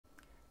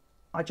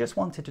I just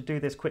wanted to do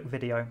this quick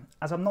video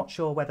as I'm not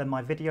sure whether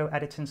my video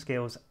editing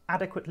skills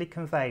adequately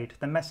conveyed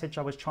the message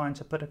I was trying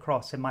to put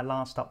across in my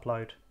last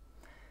upload.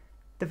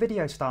 The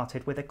video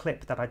started with a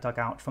clip that I dug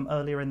out from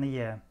earlier in the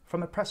year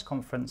from a press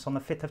conference on the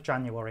 5th of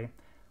January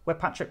where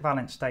Patrick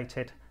Virulent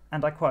stated,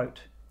 and I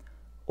quote,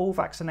 "All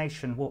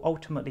vaccination will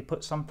ultimately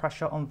put some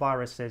pressure on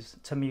viruses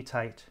to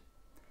mutate."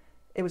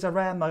 It was a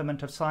rare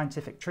moment of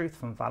scientific truth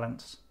from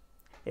Virulent.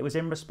 It was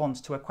in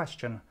response to a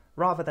question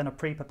rather than a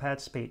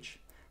pre-prepared speech,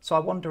 so I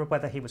wonder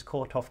whether he was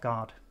caught off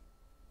guard.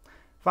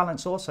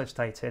 Virulent also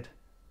stated,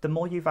 "The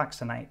more you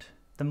vaccinate,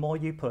 the more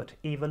you put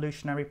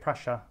evolutionary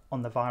pressure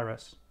on the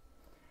virus."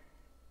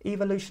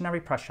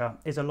 Evolutionary pressure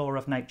is a law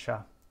of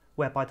nature,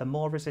 whereby the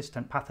more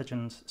resistant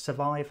pathogens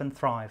survive and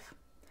thrive.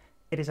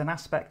 It is an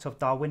aspect of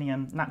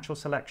Darwinian natural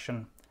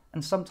selection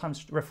and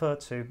sometimes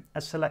referred to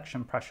as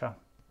selection pressure.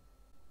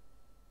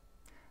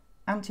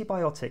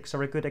 Antibiotics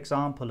are a good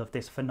example of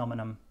this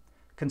phenomenon.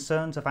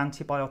 Concerns of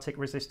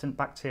antibiotic-resistant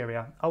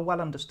bacteria are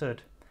well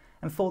understood,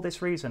 and for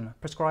this reason,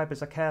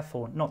 prescribers are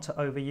careful not to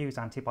overuse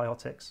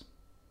antibiotics.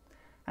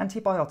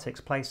 Antibiotics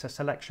place a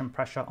selection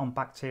pressure on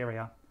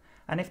bacteria,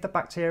 and if the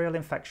bacterial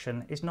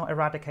infection is not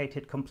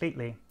eradicated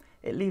completely,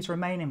 it leaves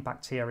remaining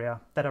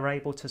bacteria that are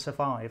able to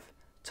survive,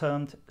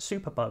 termed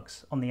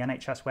superbugs on the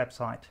NHS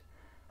website,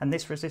 and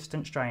this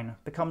resistant strain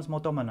becomes more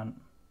dominant.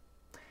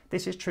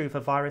 This is true for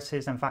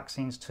viruses and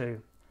vaccines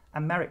too,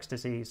 and Marek's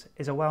disease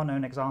is a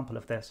well-known example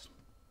of this.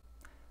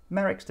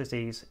 Marek's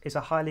disease is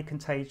a highly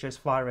contagious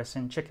virus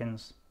in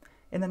chickens.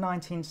 In the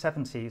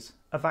 1970s,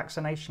 a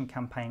vaccination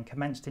campaign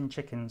commenced in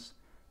chickens,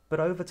 but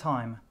over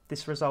time,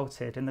 this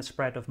resulted in the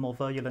spread of more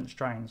virulent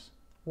strains.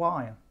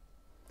 Why?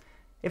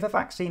 If a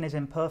vaccine is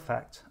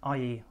imperfect,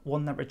 i.e.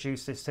 one that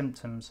reduces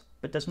symptoms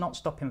but does not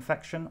stop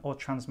infection or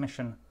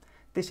transmission,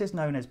 this is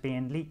known as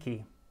being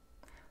leaky.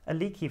 A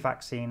leaky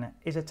vaccine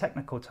is a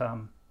technical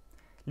term.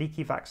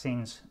 Leaky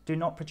vaccines do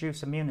not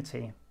produce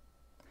immunity.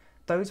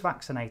 Those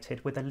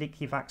vaccinated with a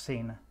leaky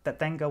vaccine that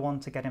then go on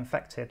to get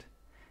infected,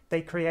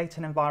 they create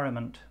an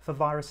environment for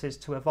viruses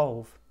to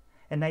evolve,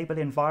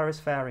 enabling virus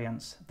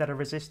variants that are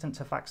resistant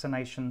to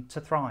vaccination to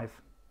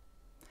thrive.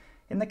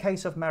 In the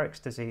case of Marek's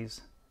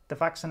disease, the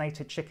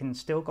vaccinated chickens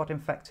still got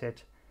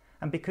infected,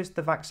 and because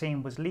the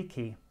vaccine was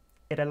leaky,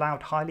 it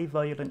allowed highly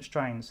virulent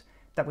strains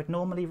that would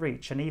normally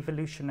reach an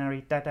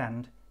evolutionary dead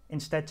end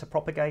instead to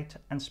propagate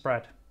and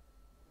spread.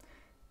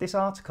 This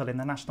article in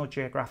the National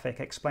Geographic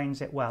explains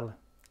it well.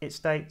 It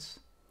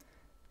states,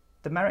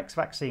 "The Marek's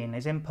vaccine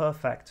is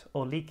imperfect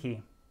or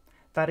leaky.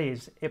 That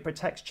is, it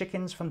protects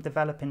chickens from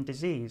developing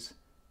disease,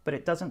 but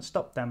it doesn't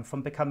stop them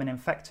from becoming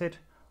infected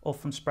or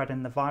from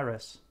spreading the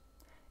virus.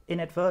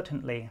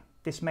 Inadvertently,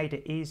 this made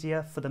it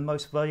easier for the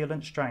most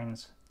virulent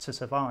strains to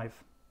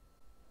survive."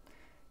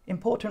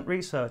 Important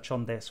research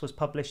on this was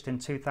published in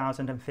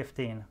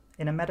 2015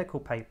 in a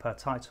medical paper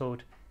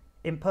titled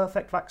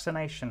 "Imperfect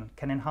Vaccination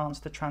Can Enhance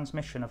the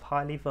Transmission of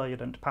Highly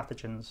Virulent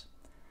Pathogens."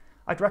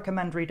 I'd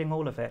recommend reading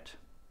all of it,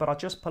 but I'll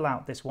just pull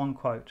out this one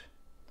quote.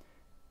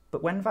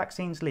 "But when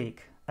vaccines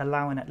leak,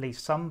 allowing at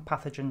least some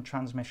pathogen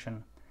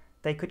transmission,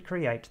 they could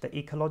create the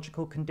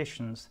ecological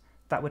conditions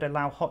that would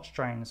allow hot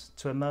strains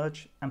to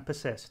emerge and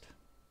persist."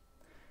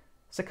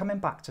 So coming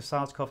back to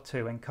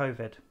SARS-CoV-2 and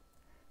COVID,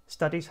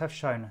 studies have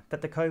shown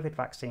that the COVID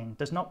vaccine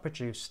does not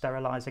produce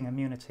sterilizing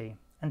immunity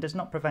and does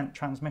not prevent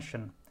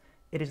transmission.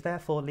 It is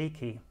therefore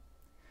leaky.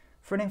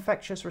 For an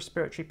infectious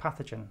respiratory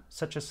pathogen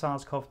such as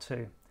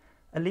SARS-CoV-2,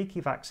 a leaky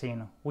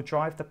vaccine will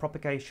drive the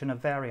propagation of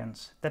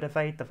variants that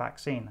evade the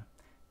vaccine.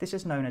 This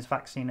is known as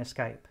vaccine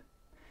escape.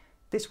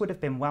 This would have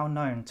been well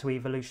known to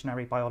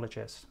evolutionary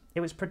biologists.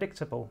 It was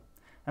predictable,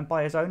 and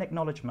by his own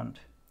acknowledgement,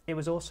 it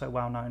was also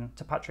well known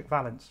to Patrick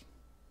Virulent.